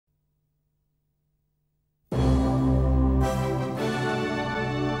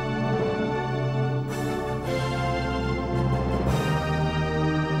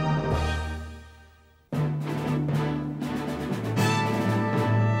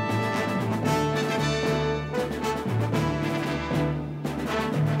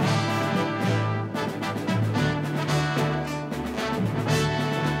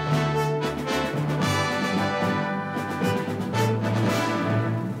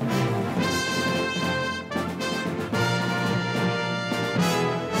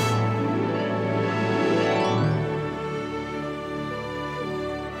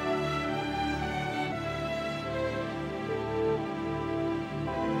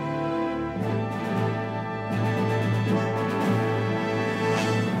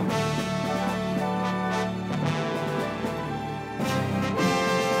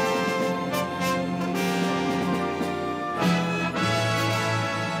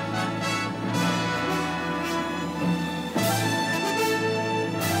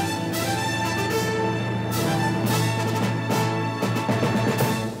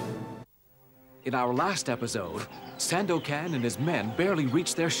In our last episode, Sandokan and his men barely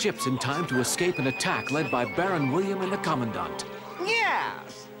reached their ships in time to escape an attack led by Baron William and the Commandant.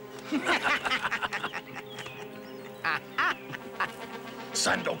 Yes!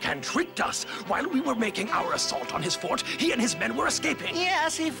 Sandokan tricked us. While we were making our assault on his fort, he and his men were escaping.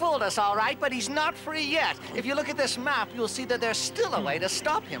 Yes, he fooled us all right, but he's not free yet. If you look at this map, you'll see that there's still a way to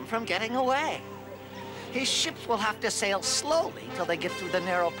stop him from getting away. His ships will have to sail slowly till they get through the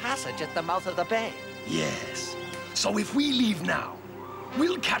narrow passage at the mouth of the bay. Yes. So if we leave now,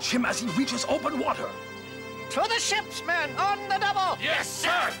 we'll catch him as he reaches open water. To the ships, men, on the double! Yes,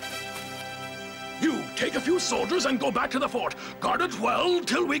 sir! You take a few soldiers and go back to the fort. Guard it well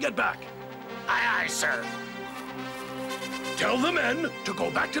till we get back. Aye, aye, sir. Tell the men to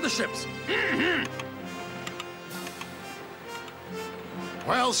go back to the ships.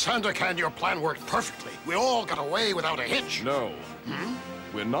 Well, Sandokan, your plan worked perfectly. We all got away without a hitch. No.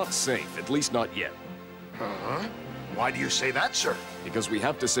 We're not safe, at least not yet. Uh-huh. Why do you say that, sir? Because we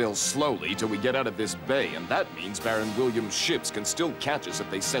have to sail slowly till we get out of this bay, and that means Baron William's ships can still catch us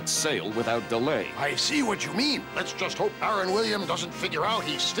if they set sail without delay. I see what you mean. Let's just hope Baron William doesn't figure out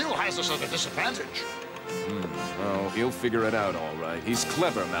he still has us at a disadvantage. Oh, he'll figure it out all right. He's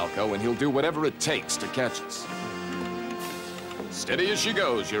clever, Malco, and he'll do whatever it takes to catch us. Steady as she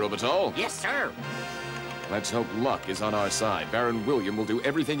goes, Yerobatal. Yes, sir. Let's hope luck is on our side. Baron William will do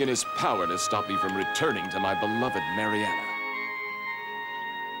everything in his power to stop me from returning to my beloved Mariana.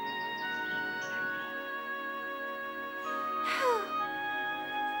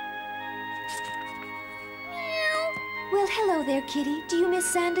 Well, hello there, Kitty. Do you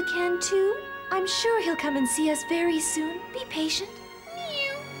miss Sandokan, too? I'm sure he'll come and see us very soon. Be patient.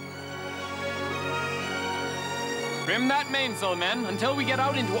 Trim that mainsail, men. Until we get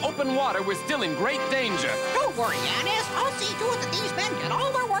out into open water, we're still in great danger. Don't worry, Yañez. I'll see to it that these men get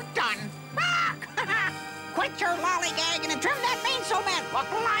all their work done. Quit your lollygagging and trim that mainsail, men. Look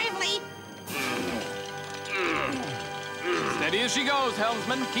lively. Steady as she goes,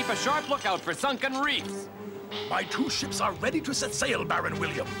 helmsman. Keep a sharp lookout for sunken reefs. My two ships are ready to set sail, Baron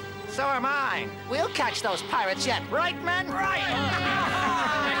William. So am I. We'll catch those pirates yet, right, men?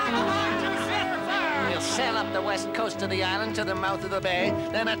 We'll sail up the west coast of the island to the mouth of the bay,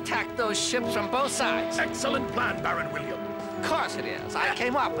 then attack those ships from both sides. Excellent plan, Baron William. Of course it is. I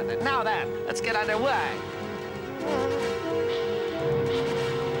came up with it. Now then, let's get underway.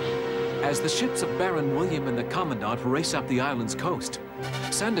 As the ships of Baron William and the Commandant race up the island's coast,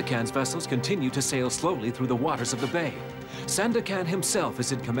 Sandokan's vessels continue to sail slowly through the waters of the bay. Sandokan himself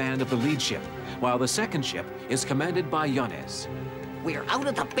is in command of the lead ship, while the second ship is commanded by Yañez. We're out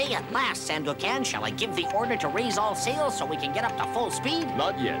of the bay at last, Sandokan. Shall I give the order to raise all sails so we can get up to full speed?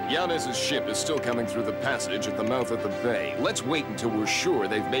 Not yet. Yañez's ship is still coming through the passage at the mouth of the bay. Let's wait until we're sure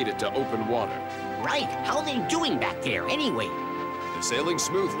they've made it to open water. Right. How are they doing back there, anyway? They're sailing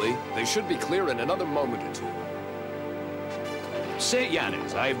smoothly. They should be clear in another moment or two. Say,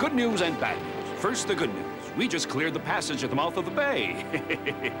 Yañez, I have good news and bad news. First, the good news. We just cleared the passage at the mouth of the bay.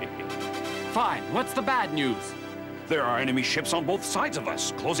 Fine. What's the bad news? There are enemy ships on both sides of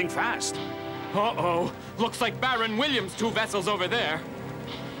us, closing fast. Uh-oh. Looks like Baron William's two vessels over there.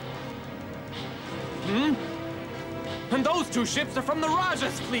 And those two ships are from the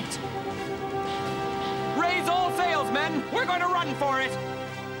Raja's fleet. Raise all sails, men! We're going to run for it!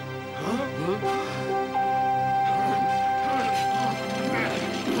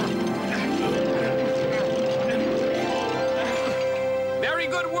 Very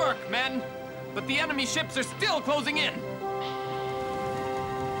good work, men! But the enemy ships are still closing in.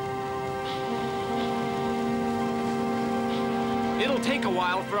 It'll take a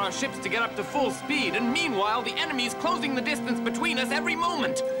while for our ships to get up to full speed, and meanwhile, the enemy's closing the distance between us every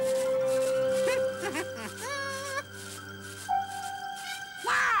moment.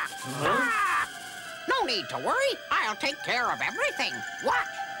 No need to worry. I'll take care of everything. Watch.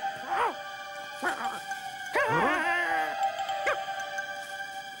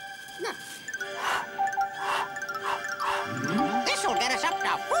 This'll get us up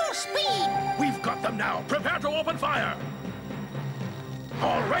to full speed. We've got them now. Prepare to open fire.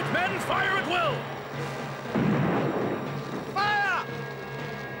 All right, men, fire at will. Fire!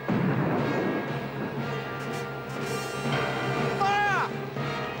 Fire!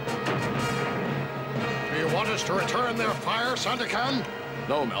 Do you want us to return their fire, Sandokan?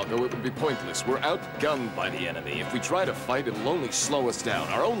 No, Malco, it would be pointless. We're outgunned by the enemy. If we try to fight, it'll only slow us down.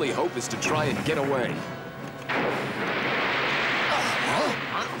 Our only hope is to try and get away.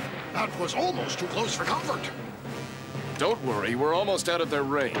 That was almost too close for comfort. Don't worry, we're almost out of their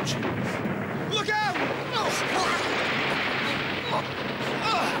range. Look out!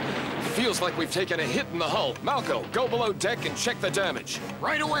 Feels like we've taken a hit in the hull. Malco, go below deck and check the damage.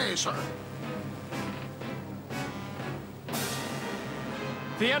 Right away, sir.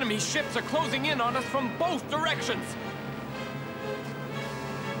 The enemy ships are closing in on us from both directions.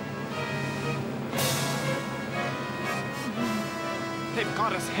 They've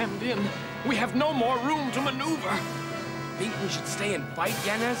got us hemmed in. We have no more room to maneuver. Think we should stay and fight,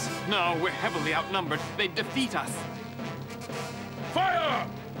 Yañez? No, we're heavily outnumbered. They'd defeat us. Fire!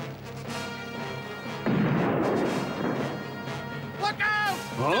 Look out!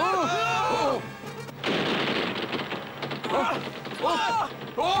 Oh!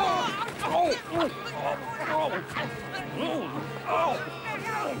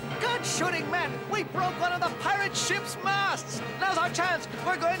 Good shooting, men! We broke one of the pirate ship's masts! Now's our chance!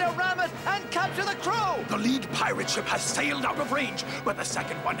 We're going to ram it and capture the crew! The lead pirate ship has sailed out of range, but the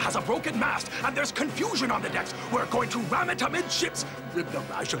second one has a broken mast, and there's confusion on the decks. We're going to ram it amidships. If the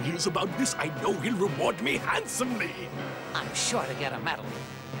Raja hears about this, I know he'll reward me handsomely. I'm sure to get a medal.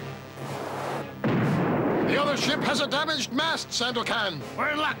 The other ship has a damaged mast, Sandokan.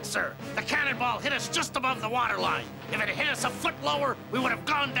 We're in luck, sir. The cannonball hit us just above the waterline. If it had hit us a foot lower, we would have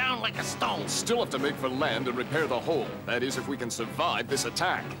gone down like a stone. Still have to make for land and repair the hull. That is, if we can survive this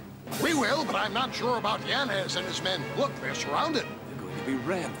attack. We will, but I'm not sure about Yañez and his men. Look, they're surrounded. They're going to be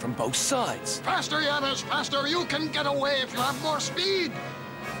rammed from both sides. Faster, Yañez, faster. You can get away if you have more speed.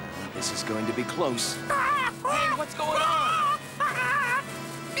 This is going to be close. Hey, what's going on?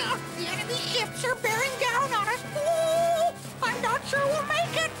 The enemy ships are bearing down on us. Ooh, I'm not sure we'll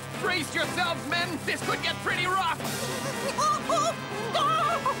make it. Brace yourselves, men. This could get pretty rough.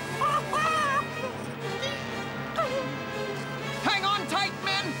 Hang on tight,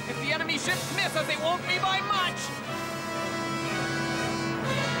 men. If the enemy ships miss us, it won't be by much.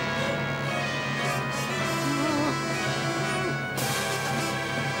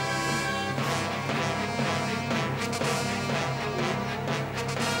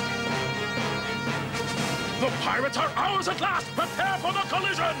 The pirates are ours at last! Prepare for the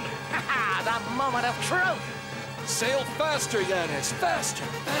collision! The moment of truth! Sail faster, Yañez. Faster,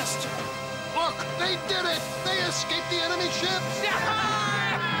 faster. Look, they did it! They escaped the enemy ships!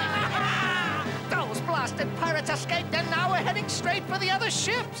 Those blasted pirates escaped, and now we're heading straight for the other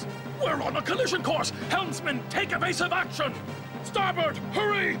ships! We're on a collision course! Helmsman, take evasive action! Starboard,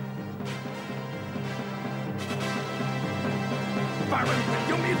 hurry! Baron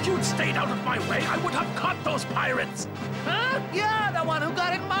William, if you'd stayed out of my way, I would have caught those pirates! Huh? You're the one who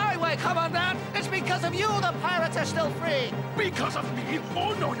got in my way, Commandant! It's because of you the pirates are still free! Because of me?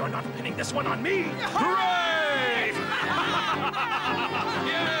 Oh, no, you're not pinning this one on me! Hooray!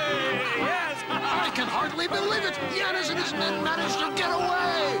 Yay! Yes! I can hardly believe it! Yañez and his men managed to get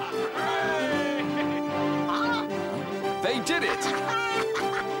away! They did it!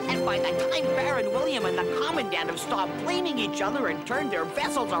 And by the time Baron William and the Commandant have stopped blaming each other and turned their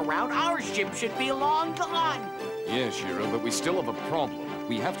vessels around, our ship should be long gone. Yes, Shiro, but we still have a problem.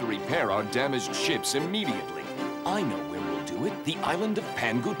 We have to repair our damaged ships immediately. I know where we'll do it. The island of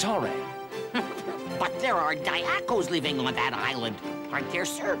Pangutarang. But there are Dayakos living on that island, aren't there,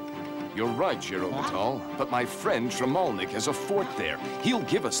 sir? You're right, Shiro Vital. But my friend Tremalnik has a fort there. He'll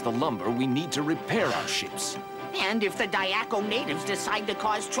give us the lumber we need to repair our ships. And if the Dayako natives decide to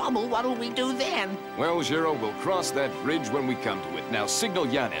cause trouble, what'll we do then? Well, Shiro, we'll cross that bridge when we come to it. Now signal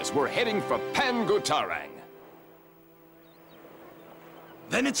Yañez. We're heading for Pangutarang.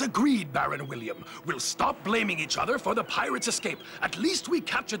 Then it's agreed, Baron William. We'll stop blaming each other for the pirates' escape. At least we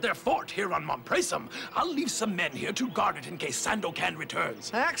captured their fort here on Mompracem. I'll leave some men here to guard it in case Sandokan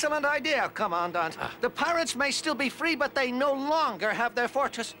returns. Excellent idea, Commandant. The pirates may still be free, but they no longer have their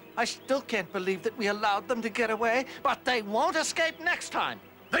fortress. I still can't believe that we allowed them to get away, but they won't escape next time.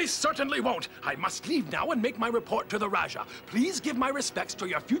 They certainly won't. I must leave now and make my report to the Raja. Please give my respects to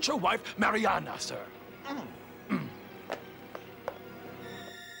your future wife, Mariana, sir.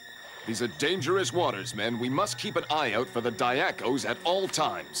 These are dangerous waters, men. We must keep an eye out for the Dayakos at all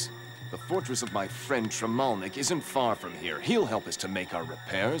times. The fortress of my friend Tremalnik isn't far from here. He'll help us to make our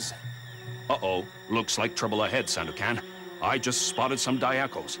repairs. Uh-oh. Looks like trouble ahead, Sandokan. I just spotted some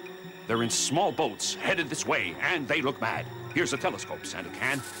Dayakos. They're in small boats, headed this way, and they look mad. Here's a telescope,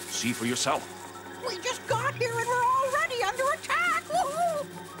 Sandokan. See for yourself. We just got here and we're already under attack! Woohoo!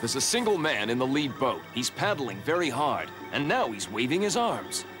 There's a single man in the lead boat. He's paddling very hard, and now he's waving his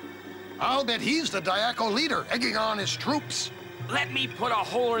arms. I'll bet he's the Dayako leader, egging on his troops. Let me put a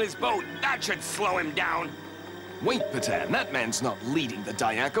hole in his boat. That should slow him down. Wait, Patan, that man's not leading the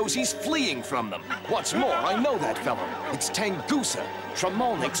Dayakos, he's fleeing from them. What's more, I know that fellow. It's Tangusa,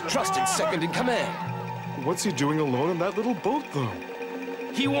 Tremalnik's trusted second in command. What's he doing alone in that little boat, though?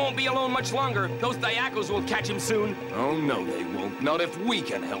 He won't be alone much longer. Those Dayakos will catch him soon. Oh, no, they won't. Not if we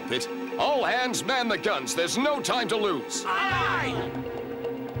can help it. All hands man the guns. There's no time to lose. Aye!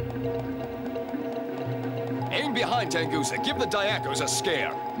 Aim behind, Tangusa. Give the Dayakos a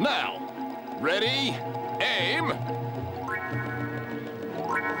scare. Now. Ready? Aim.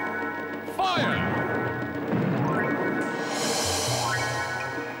 Fire!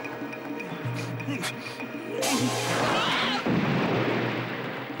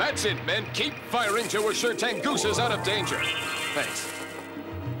 That's it, men. Keep firing till we're sure Tangusa's out of danger. Thanks.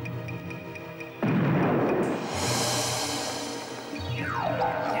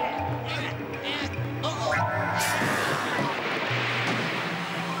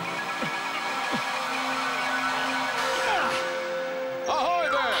 Ahoy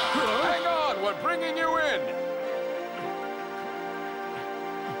there! Hang on, we're bringing you in.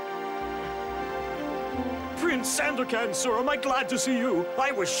 Prince Sandokan, sir, am I glad to see you?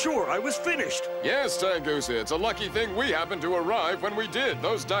 I was sure I was finished. Yes, Tangusa, it's a lucky thing we happened to arrive when we did.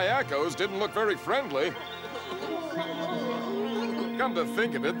 Those Dayakos didn't look very friendly. Come to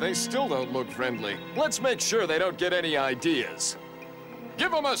think of it, they still don't look friendly. Let's make sure they don't get any ideas.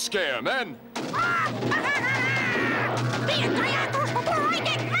 Give them a scare, men! Be a Dayakos before I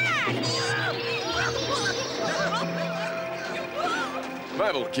get mad!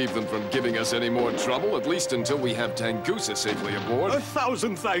 That'll keep them from giving us any more trouble, at least until we have Tangusa safely aboard.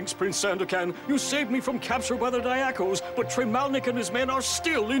 1,000 thanks, Prince Sandokan. You saved me from capture by the Dayakos, but Tremalnik and his men are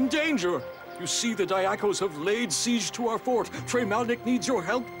still in danger. You see, the Dayakos have laid siege to our fort. Tremalnik needs your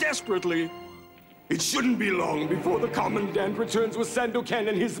help desperately. It shouldn't be long before the Commandant returns with Sandokan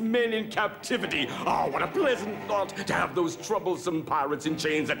and his men in captivity. Oh, what a pleasant thought to have those troublesome pirates in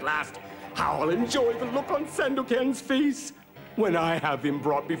chains at last. How I'll enjoy the look on Sandokan's face when I have him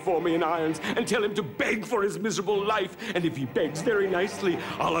brought before me in irons and tell him to beg for his miserable life. And if he begs very nicely,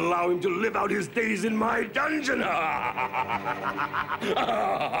 I'll allow him to live out his days in my dungeon. I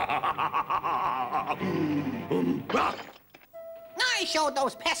showed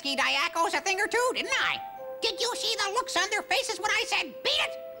those pesky Dayakos a thing or two, didn't I? Did you see the looks on their faces when I said, beat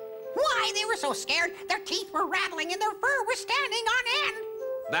it? Why, they were so scared, their teeth were rattling and their fur was standing on end.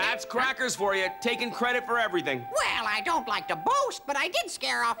 That's crackers for you, taking credit for everything. Well, I don't like to boast, but I did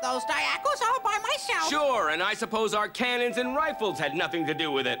scare off those Dayakos all by myself. Sure, and I suppose our cannons and rifles had nothing to do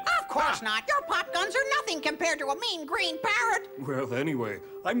with it. Of course not. Your pop guns are nothing compared to a mean green parrot. Well, anyway,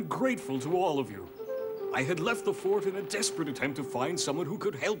 I'm grateful to all of you. I had left the fort in a desperate attempt to find someone who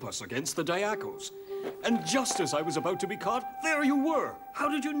could help us against the Dayakos. And just as I was about to be caught, there you were. How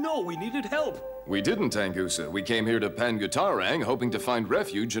did you know we needed help? We didn't, Tangusa. We came here to Pangutarang hoping to find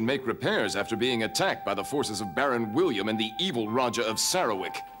refuge and make repairs after being attacked by the forces of Baron William and the evil Raja of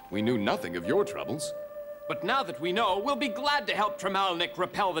Sarawak. We knew nothing of your troubles. But now that we know, we'll be glad to help Tremalnik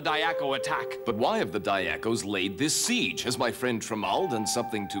repel the Dayako attack. But why have the Dayakos laid this siege? Has my friend Tremal done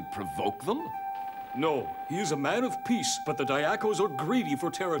something to provoke them? No, he is a man of peace, but the Dayakos are greedy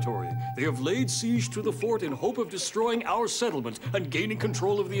for territory. They have laid siege to the fort in hope of destroying our settlement and gaining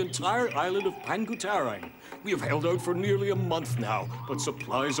control of the entire island of Pangutarang. We have held out for nearly a month now, but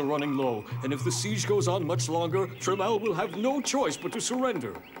supplies are running low, and if the siege goes on much longer, Tremal will have no choice but to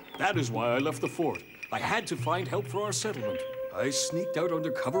surrender. That is why I left the fort. I had to find help for our settlement. I sneaked out under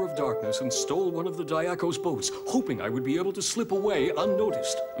cover of darkness and stole one of the Dayakos' boats, hoping I would be able to slip away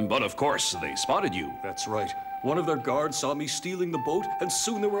unnoticed. But of course, they spotted you. That's right. One of their guards saw me stealing the boat, and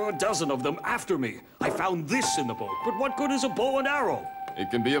soon there were a dozen of them after me. I found this in the boat, but what good is a bow and arrow? It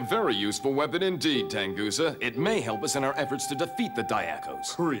can be a very useful weapon indeed, Tangusa. It may help us in our efforts to defeat the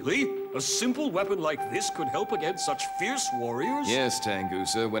Dayakos. Really? A simple weapon like this could help against such fierce warriors? Yes,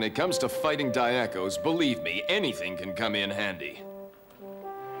 Tangusa. When it comes to fighting Dayakos, believe me, anything can come in handy.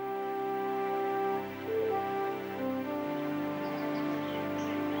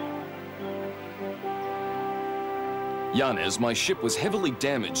 Yañez, my ship was heavily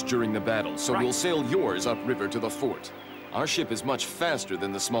damaged during the battle, so we'll sail yours upriver to the fort. Our ship is much faster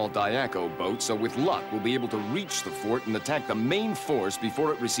than the small Dayako boat, so with luck, we'll be able to reach the fort and attack the main force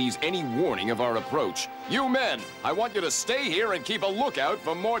before it receives any warning of our approach. You men, I want you to stay here and keep a lookout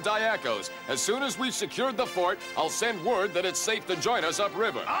for more Dayakos. As soon as we've secured the fort, I'll send word that it's safe to join us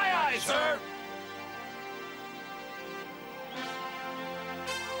upriver. Aye, aye, sir.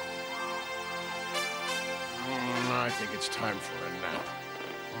 I think it's time for a nap.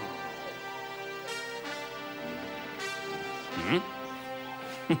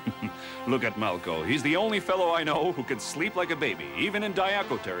 Look at Malco. He's the only fellow I know who can sleep like a baby, even in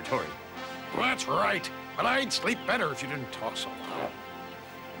Dayako territory. Well, that's right. But I'd sleep better if you didn't talk so loud.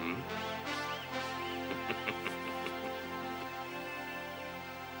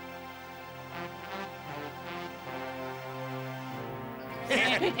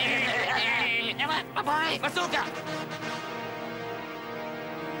 Bazooka!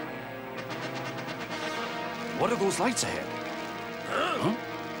 What are those lights ahead? Huh?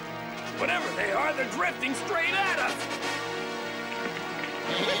 Whatever they are, they're drifting straight at us!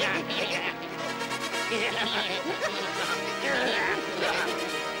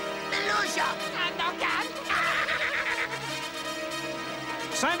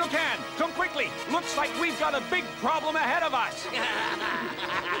 Sandokan, come quickly! Looks like we've got a big problem ahead of us!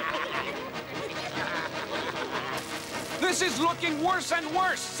 This is looking worse and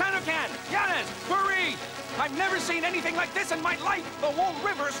worse! Sandokan! Yañez! Hurry! I've never seen anything like this in my life! The whole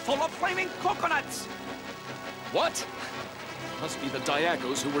river's full of flaming coconuts! What? Must be the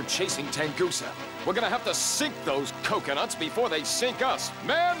Dayakos who were chasing Tangusa. We're gonna have to sink those coconuts before they sink us.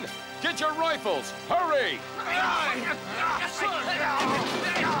 Men, get your rifles! Hurry!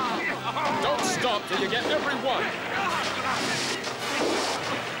 Don't stop till you get every one!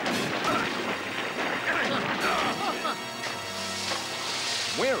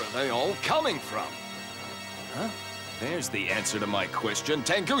 Where are they all coming from? Huh? There's the answer to my question.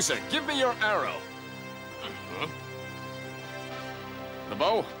 Tangusa, give me your arrow. Huh? The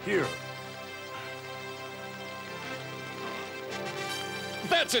bow? Here.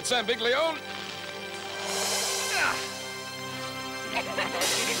 That's it, Sambiglione!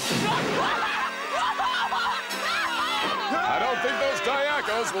 I don't think those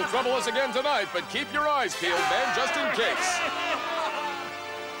Dayakos will trouble us again tonight, but keep your eyes peeled, men, just in case.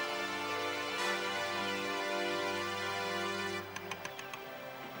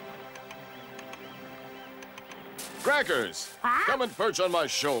 Crackers, come and perch on my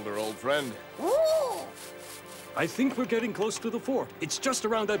shoulder, old friend. I think we're getting close to the fort. It's just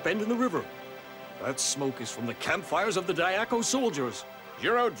around that bend in the river. That smoke is from the campfires of the Dayako soldiers.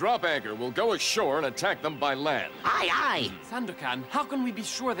 Giro drop anchor will go ashore and attack them by land. Aye, aye! Sandokan, how can we be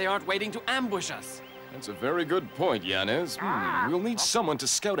sure they aren't waiting to ambush us? That's a very good point, Yañez. We'll need someone to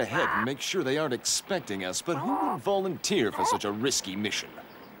scout ahead and make sure they aren't expecting us, but who would volunteer for such a risky mission?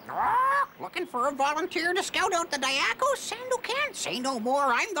 Looking for a volunteer to scout out the Dayakos? Sandokan, say no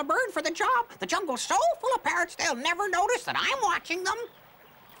more. I'm the bird for the job. The jungle's so full of parrots, they'll never notice that I'm watching them.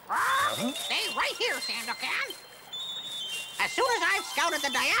 Stay right here, Sandokan. As soon as I've scouted the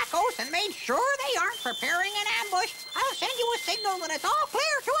Dayakos and made sure they aren't preparing an ambush, I'll send you a signal that it's all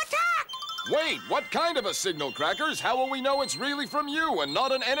clear to attack. Wait, what kind of a signal, Crackers? How will we know it's really from you and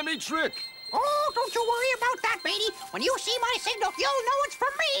not an enemy trick? Oh, don't you worry about that, matey. When you see my signal, you'll know it's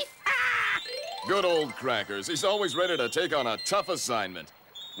from me. Good old Crackers. He's always ready to take on a tough assignment.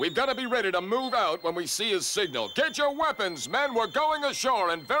 We've got to be ready to move out when we see his signal. Get your weapons, men. We're going ashore,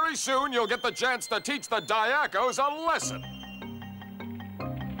 and very soon you'll get the chance to teach the Dayakos a lesson.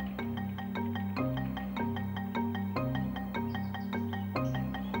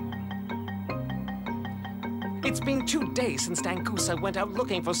 It's been 2 days since Tangusa went out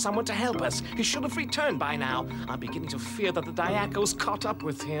looking for someone to help us. He should have returned by now. I'm beginning to fear that the Dayakos caught up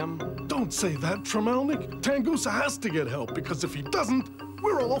with him. Don't say that, Tremelnik. Tangusa has to get help, because if he doesn't,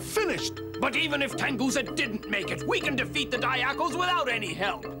 we're all finished. But even if Tangusa didn't make it, we can defeat the Dayakos without any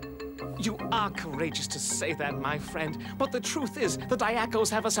help. You are courageous to say that, my friend. But the truth is, the Dayakos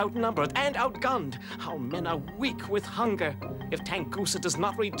have us outnumbered and outgunned. Our men are weak with hunger. If Tangusa does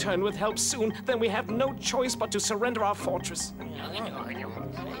not return with help soon, then we have no choice but to surrender our fortress.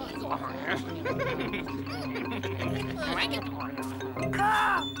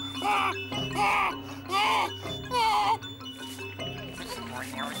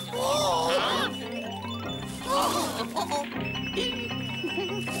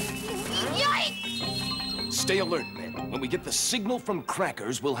 Stay alert, men. When we get the signal from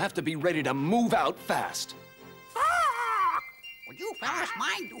Crackers, we'll have to be ready to move out fast. Would you fellas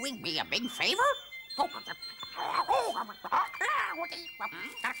mind doing me a big favor?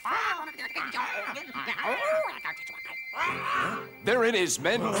 There it is,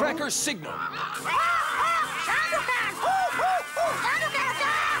 men. Crackers' signal.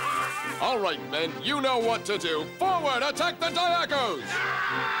 All right, men. You know what to do. Forward! Attack the Dayakos!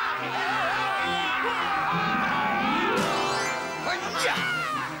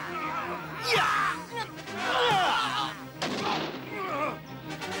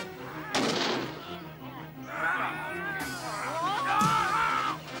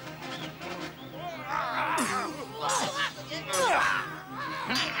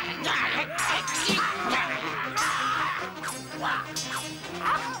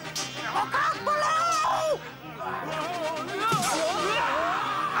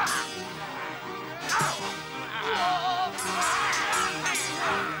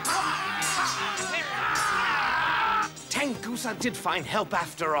 Tangusa did find help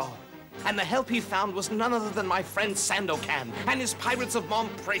after all. And the help he found was none other than my friend Sandokan and his pirates of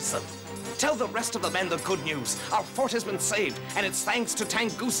Mompracem. Tell the rest of the men the good news. Our fort has been saved, and it's thanks to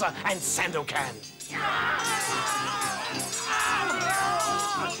Tangusa and Sandokan.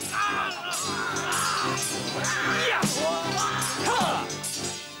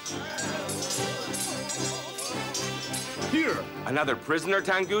 Here. Another prisoner,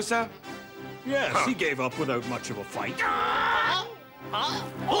 Tangusa? Yes, he gave up without much of a fight.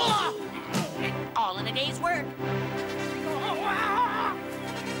 All in a day's work.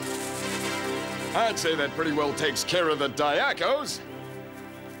 I'd say that pretty well takes care of the Dayakos.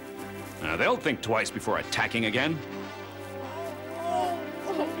 Now, they'll think twice before attacking again.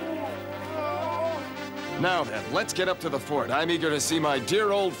 Now then, let's get up to the fort. I'm eager to see my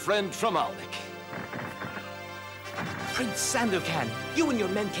dear old friend Tremalnik. Prince Sandokan, you and your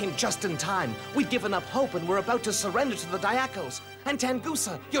men came just in time. We'd given up hope and were about to surrender to the Dayakos. And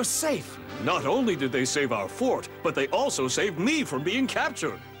Tangusa, you're safe. Not only did they save our fort, but they also saved me from being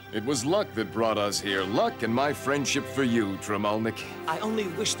captured. It was luck that brought us here. Luck and my friendship for you, Tremalnik. I only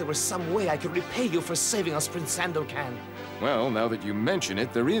wish there was some way I could repay you for saving us, Prince Sandokan. Well, now that you mention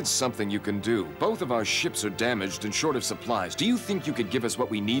it, there is something you can do. Both of our ships are damaged and short of supplies. Do you think you could give us what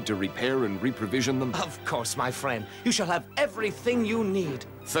we need to repair and reprovision them? Of course, my friend. You shall have everything you need.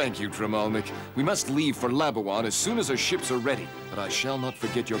 Thank you, Tremalnik. We must leave for Labuan as soon as our ships are ready. But I shall not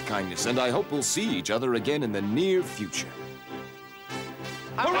forget your kindness, and I hope we'll see each other again in the near future.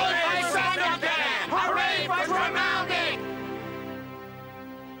 Hooray for Sandokan! Hooray for Tremalnik!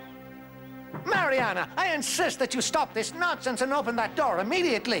 Mariana, I insist that you stop this nonsense and open that door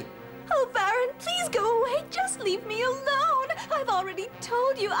immediately. Oh, Baron, please go away. Just leave me alone. I've already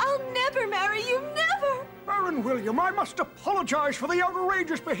told you I'll never marry you, never. Baron William, I must apologize for the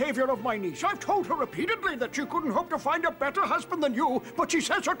outrageous behavior of my niece. I've told her repeatedly that she couldn't hope to find a better husband than you, but she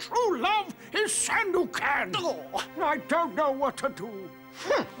says her true love is Sandokan. Oh. I don't know what to do.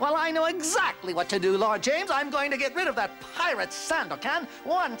 Well, I know exactly what to do, Lord James. I'm going to get rid of that pirate Sandokan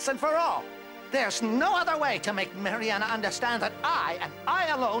once and for all. There's no other way to make Mariana understand that I, and I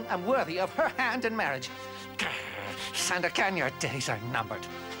alone, am worthy of her hand in marriage. Sandokan, your days are numbered.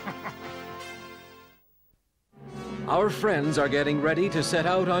 Our friends are getting ready to set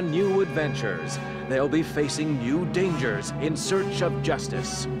out on new adventures. They'll be facing new dangers in search of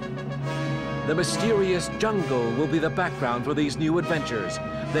justice. The mysterious jungle will be the background for these new adventures.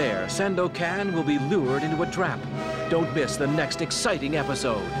 There, Sandokan will be lured into a trap. Don't miss the next exciting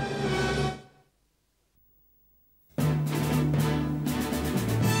episode.